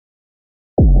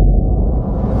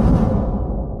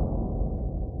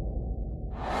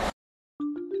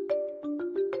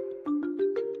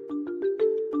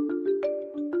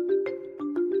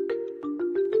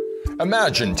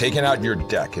Imagine taking out your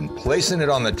deck and placing it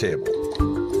on the table.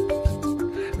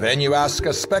 Then you ask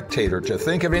a spectator to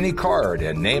think of any card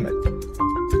and name it.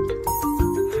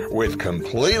 With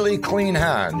completely clean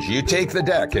hands, you take the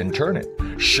deck and turn it,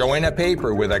 showing a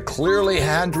paper with a clearly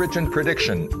handwritten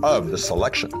prediction of the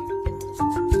selection.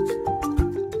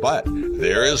 But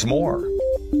there is more.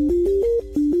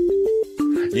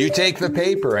 You take the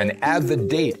paper and add the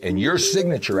date and your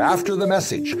signature after the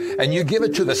message, and you give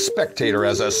it to the spectator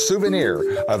as a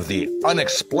souvenir of the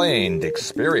unexplained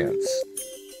experience.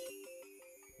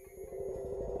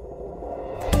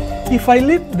 If I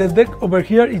leave the deck over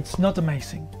here, it's not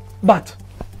amazing. But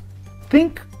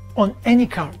think on any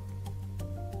card.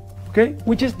 Okay,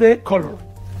 which is the color?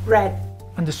 Red.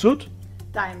 And the suit?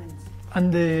 Diamonds.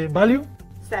 And the value?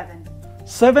 7.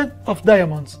 7 of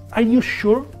diamonds. Are you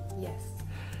sure? Yes.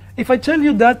 If I tell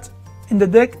you that in the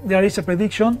deck there is a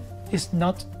prediction, it's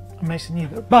not amazing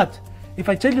either. But if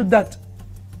I tell you that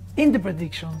in the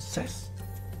prediction says,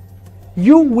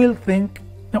 you will think,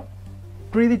 no,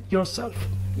 read it yourself.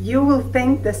 You will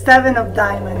think the 7 of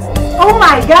diamonds. Oh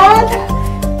my God!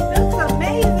 That's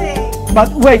amazing! But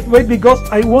wait, because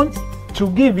I want to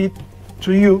give it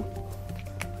to you.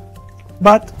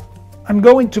 But I'm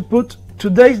going to put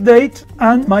today's date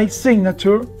and my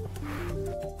signature.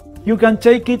 You can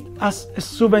take it as a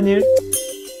souvenir.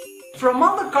 From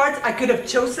all the cards I could have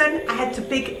chosen, I had to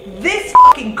pick this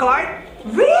fucking card?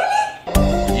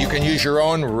 Really? You can use your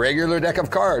own regular deck of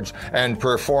cards and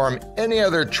perform any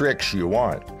other tricks you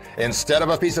want. Instead of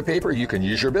a piece of paper, you can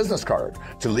use your business card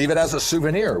to leave it as a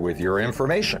souvenir with your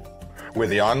information.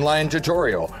 With the online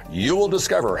tutorial, you will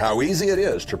discover how easy it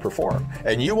is to perform,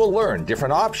 and you will learn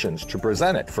different options to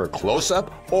present it for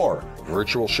close-up or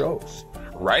virtual shows.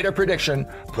 Write a prediction,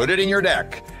 put it in your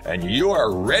deck, and you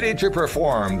are ready to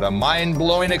perform the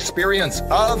mind-blowing experience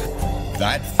of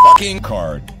that fucking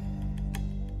card.